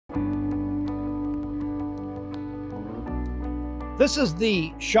This is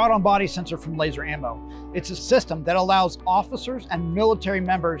the shot-on-body sensor from Laser Ammo. It's a system that allows officers and military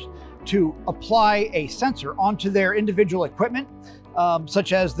members to apply a sensor onto their individual equipment,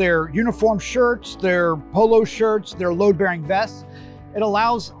 such as their uniform shirts, their polo shirts, their load-bearing vests. It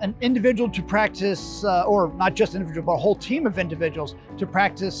allows an individual to practice, or not just an individual, but a whole team of individuals to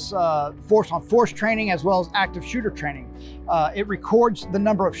practice force-on-force training as well as active shooter training. It records the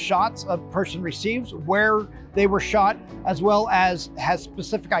number of shots a person receives, where they were shot, as well as has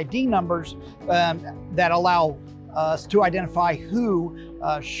specific ID numbers that allow us to identify who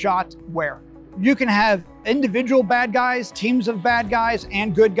shot where. You can have individual bad guys, teams of bad guys,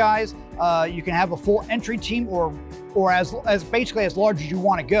 and good guys. You can have a full entry team or as basically as large as you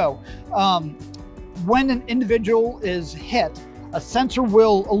want to go. When an individual is hit, a sensor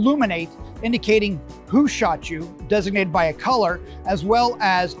will illuminate, indicating who shot you, designated by a color, as well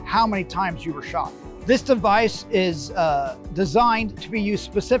as how many times you were shot. This device is designed to be used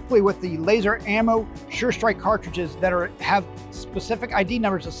specifically with the Laser Ammo Sure Strike cartridges that have specific ID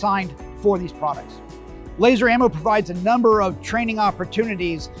numbers assigned for these products. Laser Ammo provides a number of training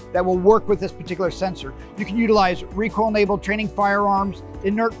opportunities that will work with this particular sensor. You can utilize recoil-enabled training firearms,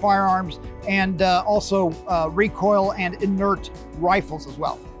 inert firearms, and also recoil and inert rifles as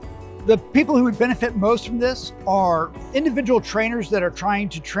well. The people who would benefit most from this are individual trainers that are trying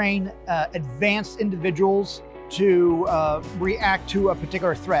to train advanced individuals to react to a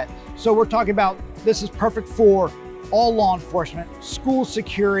particular threat. So we're talking about, this is perfect for all law enforcement, school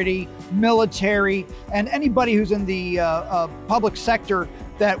security, military, and anybody who's in the public sector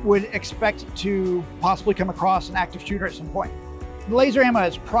that would expect to possibly come across an active shooter at some point. Laser Ammo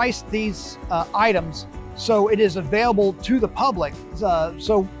has priced these items so it is available to the public.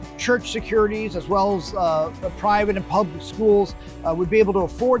 So church securities as well as private and public schools would be able to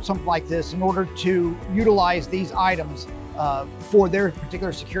afford something like this in order to utilize these items for their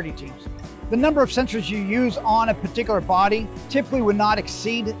particular security teams. The number of sensors you use on a particular body typically would not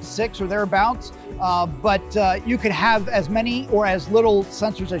exceed 6 or thereabouts, but you could have as many or as little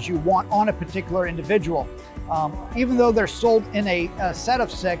sensors as you want on a particular individual. Even though they're sold in a set of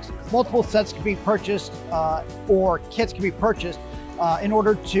 6, multiple sets can be purchased or kits can be purchased in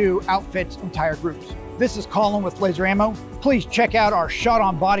order to outfit entire groups. This is Colin with Laser Ammo. Please check out our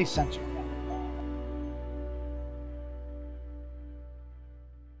shot-on body sensor.